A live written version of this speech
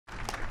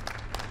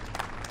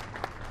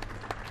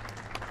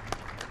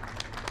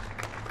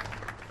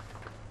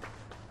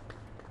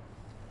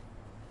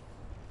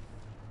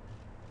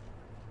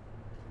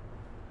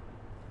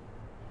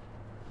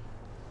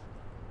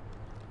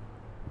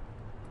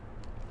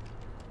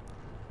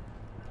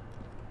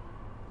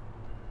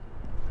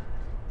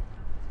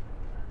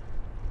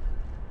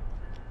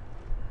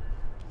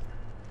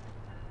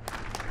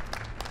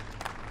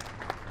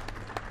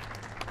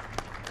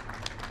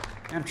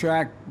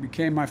Amtrak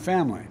became my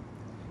family.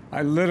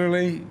 I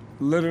literally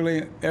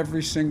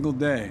every single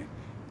day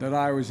that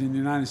I was in the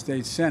United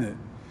States Senate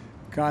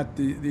got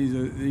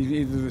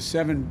either the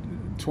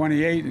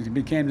 728, it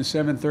became the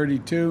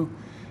 732,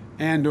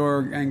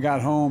 and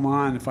got home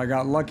on. If I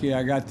got lucky,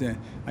 I got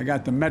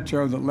the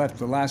Metro that left.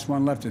 The last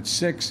one left at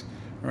 6,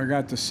 or I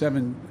got the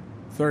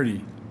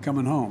 730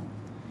 coming home.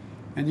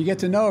 And you get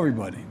to know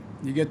everybody.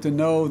 You get to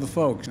know the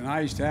folks. And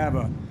I used to have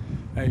a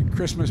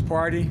Christmas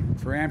party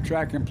for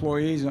Amtrak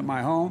employees at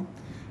my home.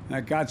 And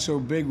that got so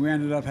big, we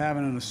ended up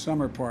having a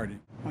summer party.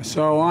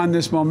 So on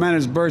this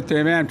momentous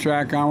birthday of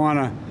Amtrak,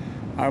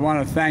 I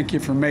want to thank you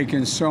for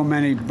making so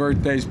many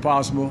birthdays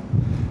possible.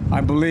 I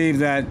believe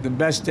that the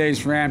best days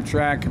for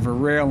Amtrak and for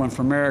rail and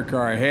for America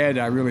are ahead.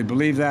 I really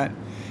believe that.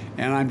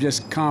 And I'm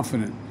just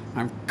confident.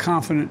 I'm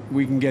confident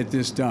we can get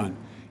this done.